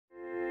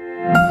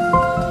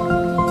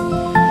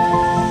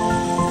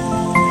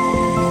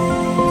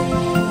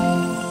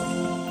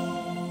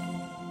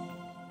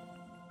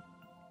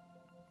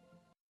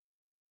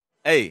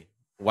Hey,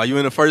 while you're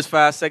in the first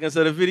 5 seconds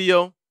of the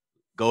video,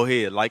 go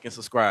ahead, like and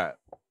subscribe.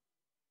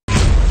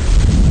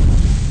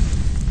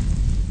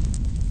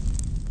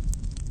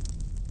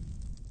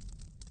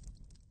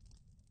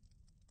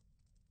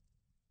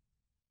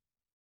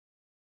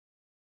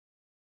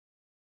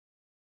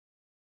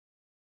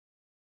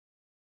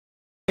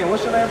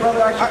 What's your name,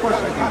 brother? Ask your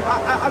question again.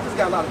 I just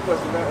got a lot of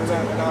questions, man.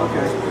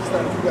 Okay.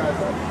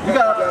 You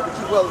got the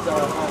two brothers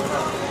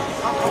out.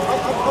 I'm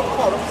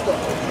caught up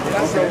stuff. And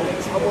I said,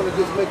 I want to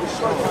just make it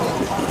short.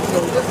 So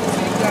listen to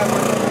you guys.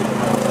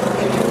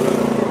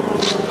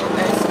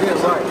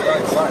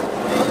 Right.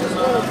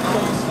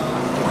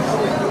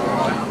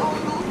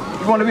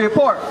 You want to be a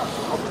part?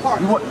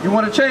 You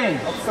want to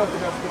change?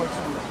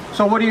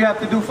 So what do you have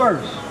to do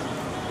first?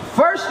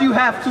 First, you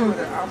have to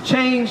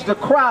change the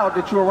crowd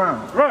that you're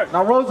around. Right.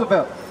 Now,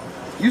 Roosevelt,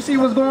 you see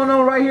what's going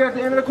on right here at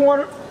the end of the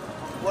corner?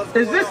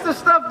 Is this the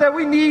stuff that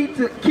we need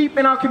to keep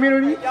in our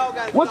community?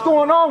 What's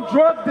going on?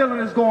 Drug dealing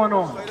is going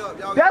on.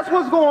 That's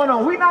what's going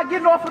on. We're not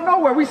getting off of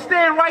nowhere. We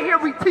stand right here,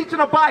 we teaching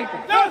the Bible.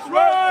 That's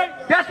right.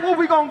 That's what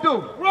we're going to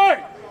do.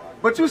 Right.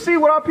 But you see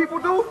what our people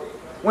do?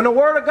 When the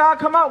word of God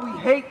come out, we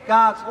hate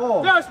God's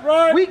law. That's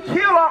right. We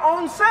kill our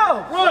own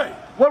selves. Right.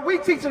 What we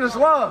teaching is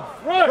love.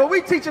 Right. What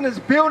we teaching is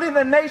building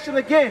the nation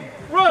again.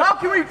 Right. How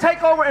can we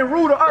take over and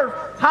rule the earth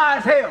high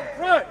as hell?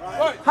 Right.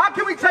 Right. How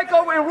can we take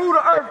over and rule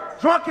the earth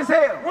drunk as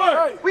hell?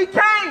 Right. We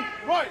can't.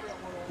 Right.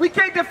 We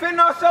can't defend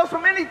ourselves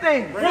from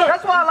anything. Right.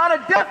 That's why a lot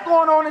of death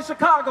going on in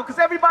Chicago, because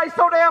everybody's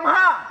so damn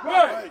high.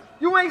 Right.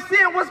 You ain't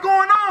seeing what's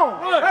going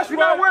on. Right. That's You're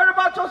not right. worried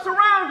about your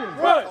surroundings.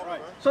 Right.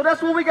 So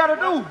that's what we got to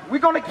do. We're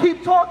going to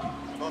keep talking.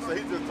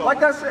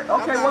 Like I said,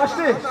 okay, watch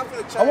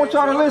this. I want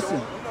y'all to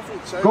listen.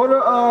 Go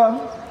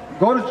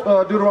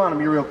to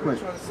Deuteronomy real quick.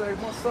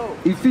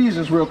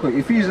 Ephesians real quick.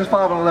 Ephesians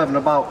 5:11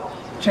 about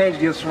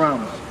changing your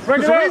surroundings. The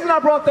reason I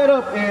brought that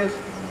up is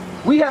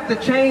we have to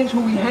change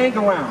who we hang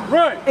around.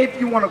 Right.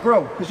 If you want to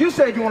grow. Because you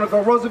said you want to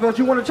go. Roosevelt,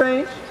 you want to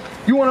change?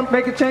 You want to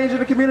make a change in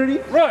the community?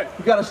 Right.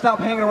 You got to stop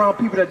hanging around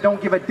people that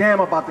don't give a damn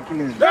about the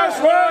community.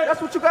 That's right.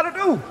 That's what you got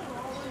to do.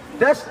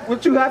 That's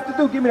what you have to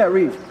do. Give me that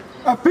read.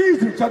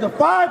 Ephesians chapter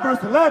 5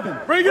 verse 11.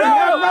 Bring it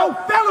Have out. no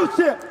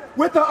fellowship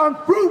with the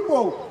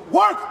unfruitful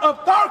works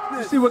of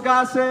darkness. See what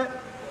God said?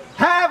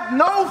 Have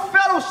no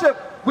fellowship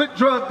with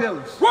drug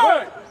dealers.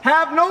 Right.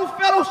 Have no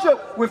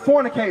fellowship with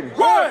fornicators.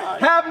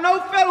 Right. Have no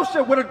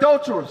fellowship with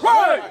adulterers.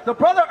 Right. The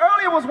brother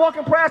earlier was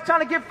walking past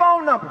trying to get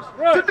phone numbers.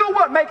 Right. To do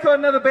what? Make her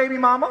another baby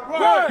mama?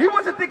 Right. He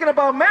wasn't thinking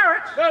about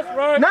marriage. That's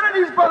right. None of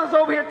these brothers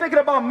over here thinking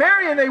about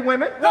marrying their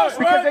women. That's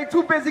because right. they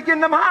too busy getting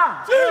them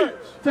high.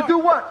 Jeez. To do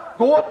what?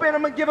 Go up in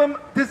them and give them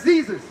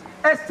diseases.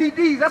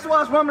 STDs. That's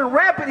why it's running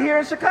rampant here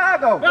in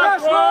Chicago.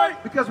 That's right.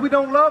 Because we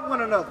don't love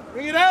one another.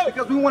 Bring it out.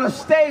 Because we want to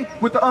stay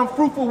with the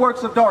unfruitful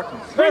works of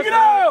darkness. Bring it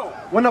out.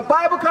 When the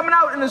Bible coming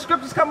out and the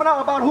scriptures coming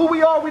out about who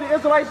we are, we the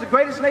Israelites, the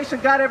greatest nation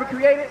God ever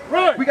created,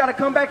 Right. we got to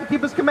come back and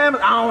keep his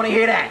commandments. I don't want to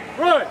hear that.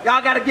 Right.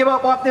 Y'all got to give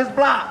up off this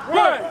block.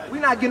 Right.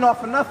 We're not getting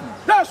off for nothing.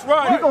 That's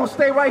right. We're going to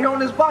stay right here on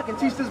this block and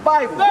teach this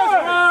Bible. That's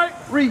right.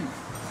 Read.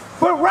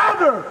 But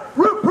rather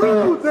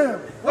reprove them.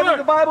 What does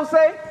the Bible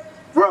say?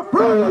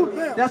 Reprove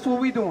them. That's what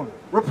we doing.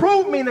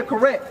 Reprove mean to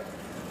correct.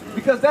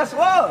 Because that's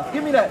love.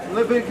 Give me that.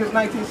 Leviticus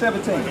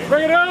 19:17.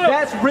 Bring it out.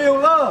 That's real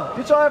love.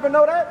 Did y'all ever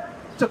know that?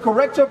 To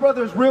correct your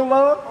brother is real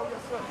love?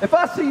 If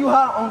I see you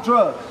high on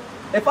drugs,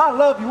 if I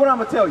love you, what I'm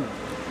going to tell you?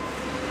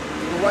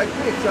 The right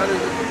thing. Try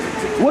to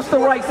What's the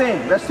right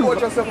thing? That's too.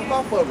 support yourself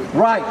off of it.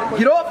 Right.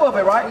 Get off of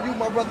it, right? You,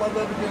 my brother, my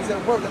love begins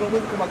at work. They don't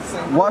really come out the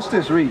same. Watch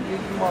this, read.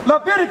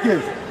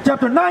 Leviticus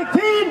chapter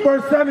 19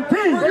 verse 17.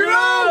 Bring it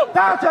out.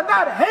 Thou shalt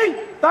not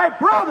hate thy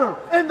brother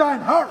in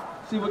thine heart.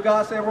 See what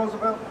God said,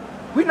 Roosevelt?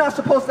 We're not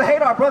supposed to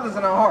hate our brothers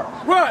in our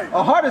hearts. Right.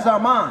 Our heart is our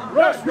mind.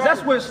 Right.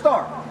 That's where it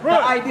starts. Right.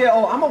 The idea,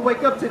 oh, I'm going to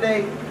wake up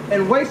today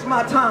and waste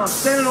my time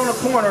standing on a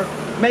corner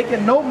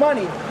making no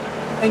money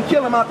and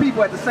killing my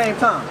people at the same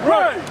time.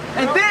 Right.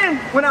 And then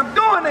when I'm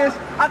doing this,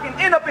 I can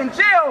end up in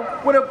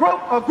jail with a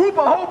group,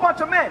 a whole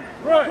bunch of men.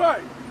 Right.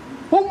 Right.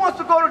 Who wants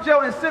to go to jail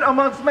and sit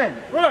amongst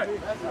men? Right.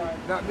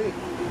 Not me.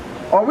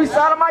 Are we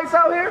sodomites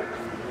out here?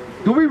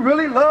 Do we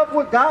really love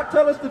what God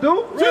tells us to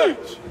do?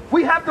 Teach.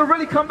 We have to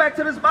really come back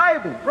to this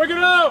Bible. Bring it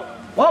out.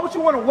 Why would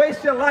you want to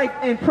waste your life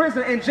in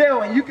prison, in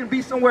jail, and you can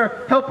be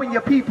somewhere helping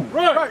your people?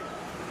 Right.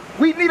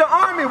 We need an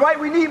army, right?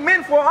 We need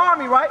men for an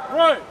army, right?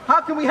 Right.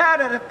 How can we have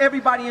that if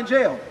everybody in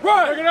jail?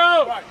 Right. Bring it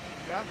out. Right.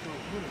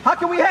 How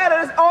can we have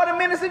that if all the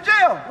men is in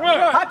jail?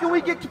 Right. How can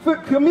we get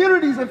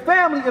communities and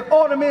families if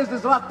all the men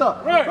is locked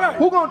up? Right.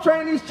 Who gonna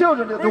train these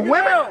children? The Bring it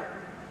women? out.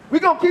 We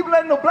gonna keep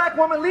letting the black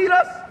woman lead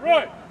us?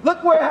 Right.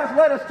 Look where it has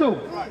led us to.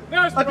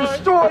 That's A right.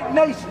 destroyed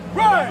nation.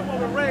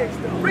 Right.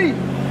 Read.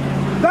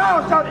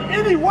 Thou shalt in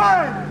any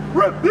wise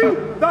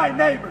rebuke thy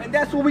neighbor. And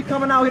that's what we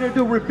coming out here to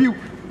do, rebuke.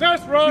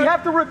 That's right. We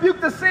have to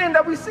rebuke the sin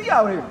that we see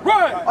out here.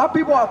 Right. Our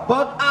people are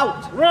bugged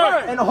out.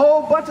 Right. And a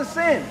whole bunch of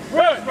sins.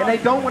 Right. And they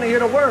don't want to hear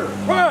the word.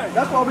 Right.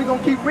 That's why we're going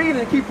to keep reading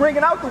and keep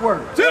bringing out the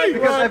word. Teach.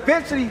 Because Right.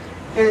 eventually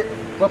it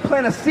will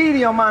plant a seed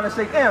in your mind and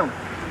say, damn,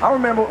 I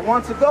remember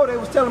once ago they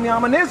was telling me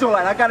I'm an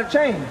Israelite. I got to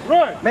change.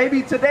 Right.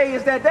 Maybe today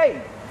is that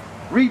day.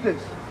 Read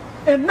this.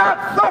 And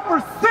not suffer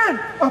sin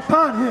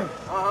upon him.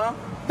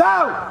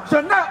 Thou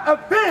shalt not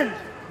avenge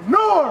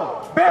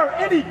nor bear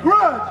any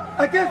grudge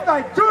against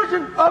thy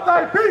children of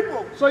thy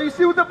people. So you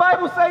see what the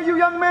Bible say, you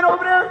young men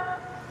over there?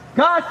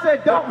 God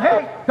said don't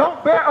hate,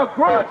 don't bear a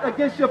grudge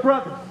against your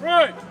brothers.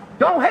 Right.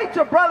 Don't hate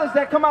your brothers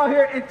that come out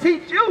here and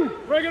teach you,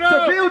 Bring it to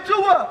up. build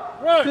you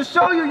up, Right. to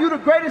show you the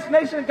greatest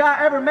nation God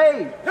ever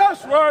made.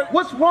 That's right.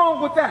 What's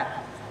wrong with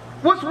that?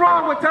 What's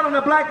wrong with telling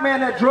a black man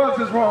that drugs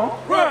is wrong?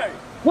 Right.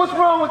 What's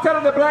wrong with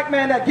telling the black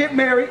man that get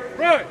married,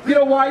 Right. get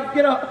a wife,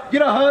 get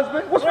a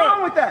husband? What's Right.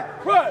 wrong with that?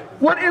 Right.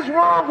 What is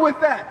wrong with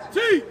that?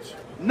 Teach.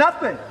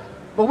 Nothing.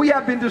 But we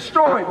have been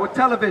destroyed with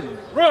television.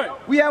 Right.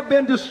 We have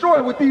been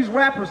destroyed with these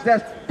rappers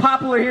that's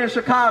popular here in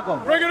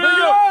Chicago, Bring it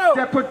up.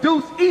 that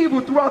produce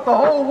evil throughout the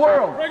whole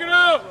world. Bring it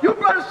up. You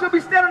brothers should be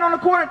standing on the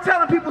corner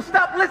telling people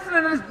stop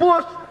listening to this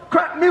bullshit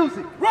crap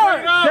music.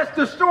 Right. That's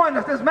destroying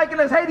us, that's making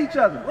us hate each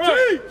other.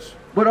 Right. Teach.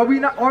 But are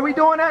we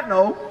doing that?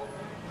 No.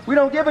 We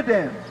don't give a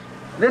damn.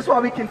 That's why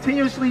we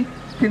continuously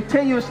keep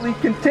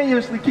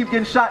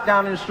getting shot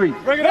down in the street.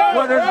 Bring it up.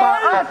 Whether it's by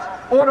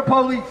us or the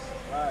police.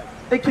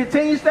 It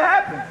continues to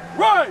happen.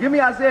 Right. Give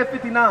me Isaiah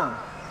 59,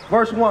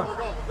 verse 1.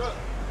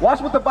 Watch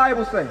what the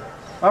Bible says.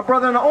 My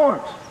brother in the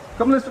orange,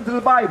 come listen to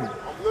the Bible.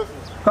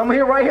 Come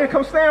here, right here.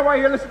 Come stand right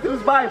here and listen to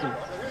this Bible.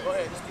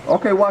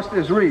 Okay, watch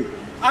this. Read.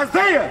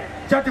 Isaiah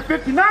chapter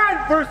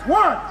 59 verse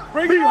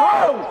 1.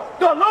 Behold,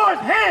 the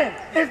Lord's hand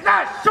is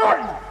not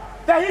shortened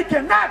that he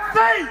cannot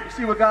save. You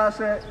see what God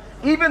said?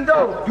 Even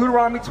though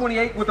Deuteronomy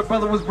 28, what the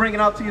brother was bringing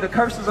out to you, the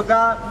curses of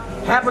God,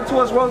 happened to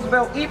us,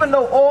 Roosevelt, even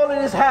though all of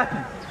this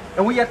happened,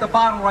 and we at the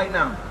bottom right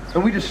now,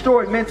 and we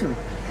destroyed mentally,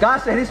 God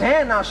said his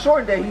hand not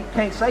shortened that he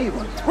can't save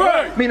us.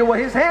 Right. Meaning what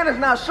his hand is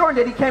not shortened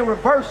that he can't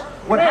reverse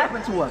what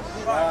happened to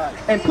us.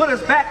 And put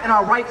us back in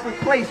our rightful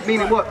place,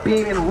 meaning what?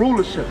 Being in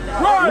rulership.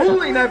 Right.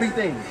 Ruling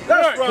everything.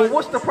 That's right. But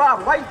what's the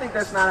problem? Why do you think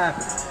that's not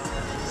happening?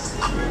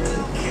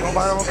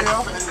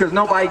 Because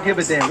nobody give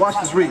a damn. Watch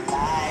this read.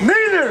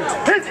 Neither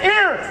his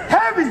ear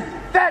heavy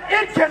that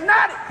it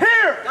cannot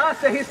hear. God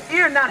said his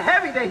ear not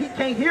heavy that he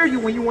can't hear you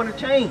when you want to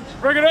change.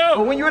 Bring it up.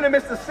 But when you're in the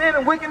midst of sin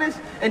and wickedness,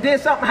 and then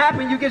something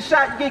happens, you get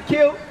shot, you get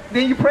killed,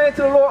 then you pray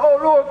to the Lord, oh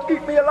Lord,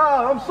 keep me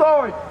alive, I'm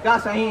sorry. God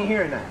said he ain't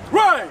hearing that.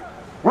 Right.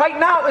 Right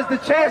now is the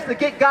chance to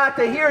get God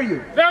to hear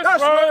you. That's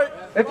right.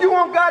 If you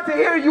want God to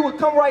hear you, you would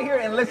come right here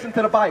and listen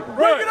to the Bible.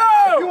 Bring it If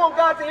up. you want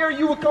God to hear you,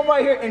 you would come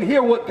right here and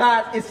hear what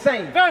God is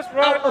saying. That's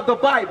right. Out of the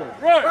Bible.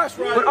 Right. That's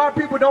right. But our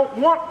people don't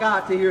want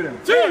God to hear them.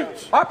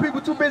 Teach. Our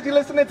people too busy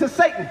listening to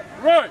Satan.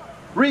 Right.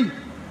 Read.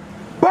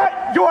 But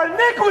your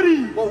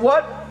iniquity, But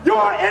what?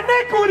 your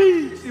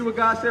iniquities. See what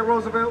God said,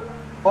 Roosevelt?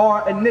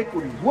 Are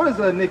iniquities. What is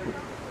an iniquity?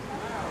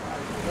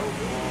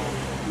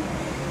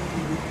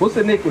 What's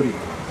iniquity?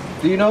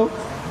 Do you know?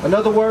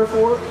 Another word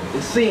for it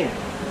is sin.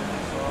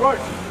 Right.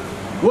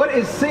 What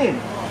is sin?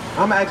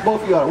 I'm going to ask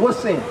both of y'all. What's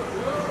sin?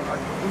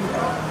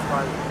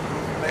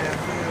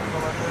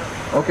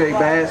 Okay,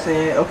 bad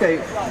sin. Okay,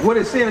 what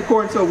is sin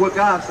according to what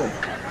God said?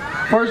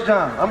 1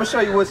 John. I'm going to show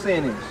you what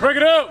sin is. Bring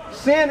it up.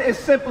 Sin is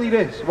simply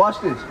this. Watch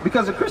this.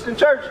 Because in Christian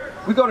church,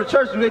 we go to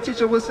church, do they teach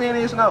us what sin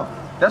is? No.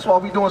 That's why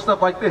we doing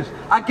stuff like this.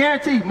 I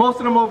guarantee most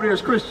of them over there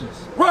is Christians.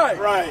 Right.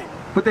 Right.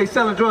 But they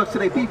selling drugs to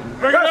their people.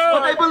 Bring it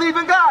up. But they believe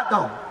in God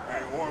though.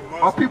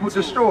 Our people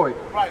destroyed.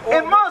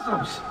 And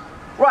Muslims.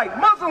 Right.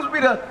 Muslims be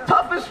the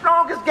toughest,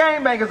 strongest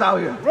gangbangers out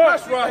here.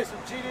 That's right.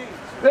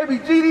 They be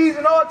GDs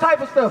and all type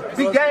of stuff.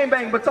 Be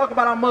gangbanging, but talk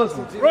about our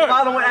Muslims. Right.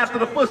 Following after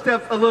the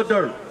footsteps of Lil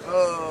Durk.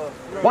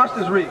 Watch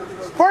this read.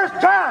 1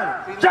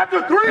 John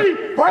chapter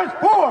 3 verse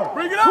 4.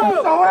 Bring it up.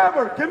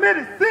 Whosoever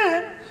committed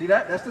sin. See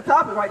that? That's the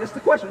topic, right? That's the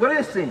question. What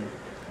is sin?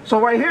 So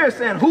right here it's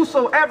saying,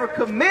 whosoever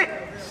commit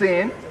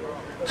sin,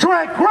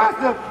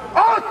 Transgressive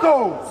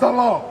also the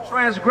law.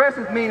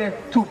 transgressive meaning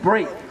to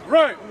break.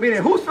 Right.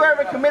 Meaning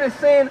whosoever committed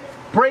sin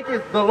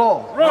breaketh the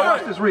law. Right.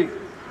 Watch this read.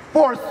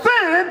 For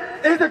sin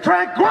is the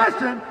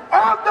transgression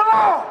of the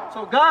law.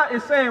 So God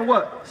is saying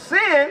what?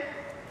 Sin,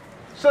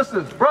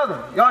 sisters,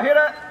 brother, y'all hear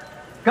that?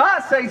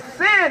 God says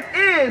sin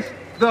is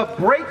the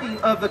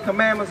breaking of the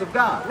commandments of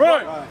God.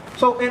 Right.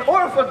 So in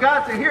order for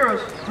God to hear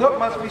us, what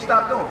must we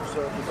stop doing?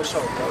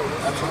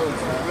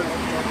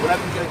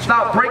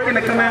 Stop breaking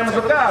the commandments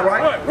of God,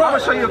 right? I'm going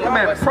to show you a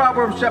commandment.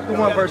 Proverbs chapter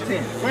 1 verse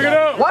 10. Bring it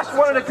up. Watch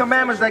one of the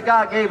commandments that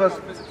God gave us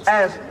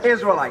as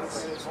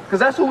Israelites. Because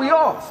that's who we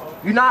are.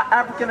 You're not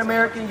African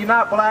American, you're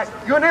not black,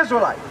 you're an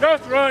Israelite.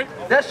 That's right.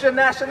 That's your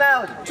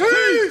nationality.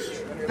 Teach.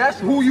 That's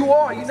who you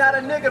are. You're not a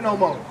nigga no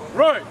more.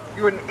 Right.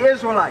 You're an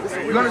Israelite.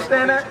 You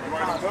understand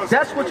that?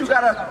 That's what you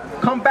gotta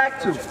come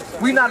back to.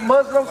 We not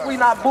Muslims, we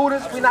not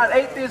Buddhists, we not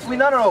atheists, we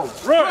none of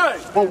those. Right.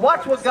 But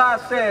watch what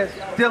God says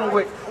dealing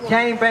with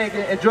gang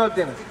banging and drug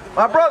dealing.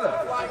 My brother,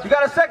 you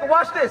got a second?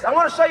 Watch this. I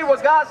want to show you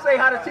what God say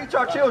how to teach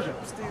our children.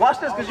 Watch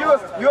this, because you're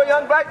a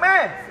young black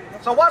man.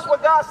 So watch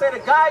what God say to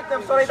guide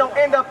them so they don't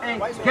end up in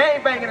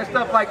gang banging and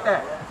stuff like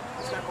that.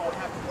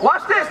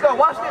 Watch this though,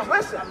 watch this,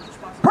 listen.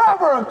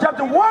 Proverbs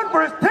chapter 1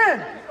 verse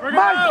 10.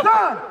 My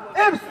son,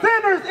 if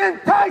sinners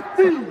entice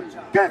thee,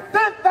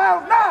 consent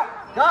thou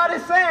not. God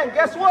is saying,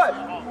 guess what?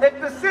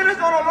 If the sinners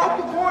on a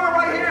local corner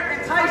right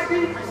here entice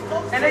thee,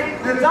 and they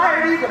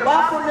desire thee to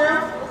buy from them,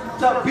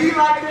 to be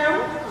like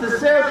them, to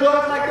sell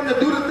drugs like them, to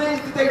do the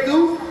things that they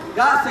do,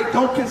 God say,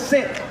 don't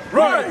consent.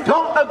 Right.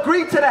 Don't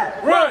agree to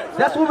that. Right.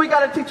 That's what we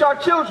got to teach our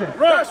children.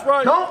 Right. That's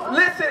right. Don't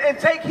listen and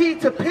take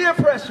heed to peer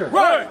pressure.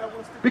 Right.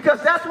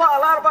 Because that's why a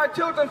lot of our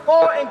children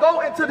fall and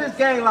go into this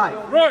gang life.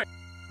 Right.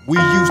 We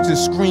used to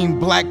scream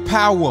black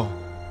power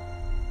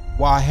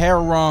while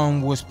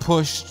heroin was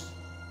pushed.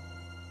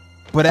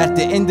 But at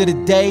the end of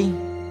the day,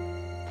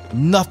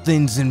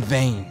 nothing's in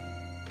vain.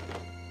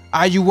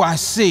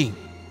 IUIC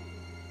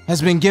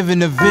has been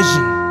given a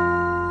vision.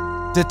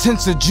 The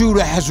tents of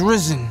Judah has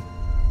risen.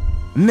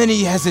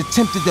 Many has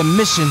attempted the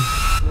mission.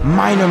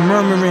 Minor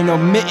murmuring,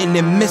 omitting,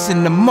 and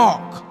missing the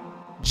mark.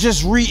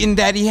 Just reading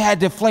that he had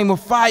the flame of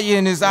fire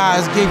in his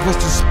eyes gave us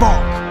the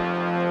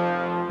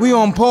spark. We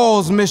on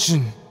Paul's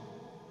mission.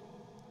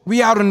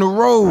 We out on the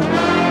road,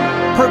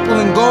 purple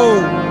and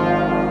gold.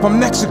 From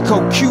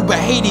Mexico, Cuba,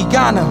 Haiti,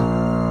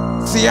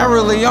 Ghana,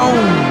 Sierra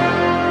Leone.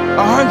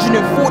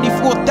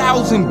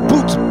 144,000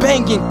 boots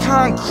banging,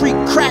 concrete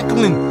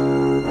crackling.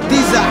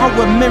 These are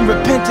our men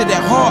repented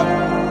at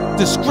heart.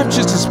 The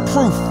scriptures is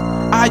proof.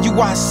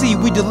 IUIC,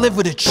 we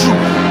deliver the truth.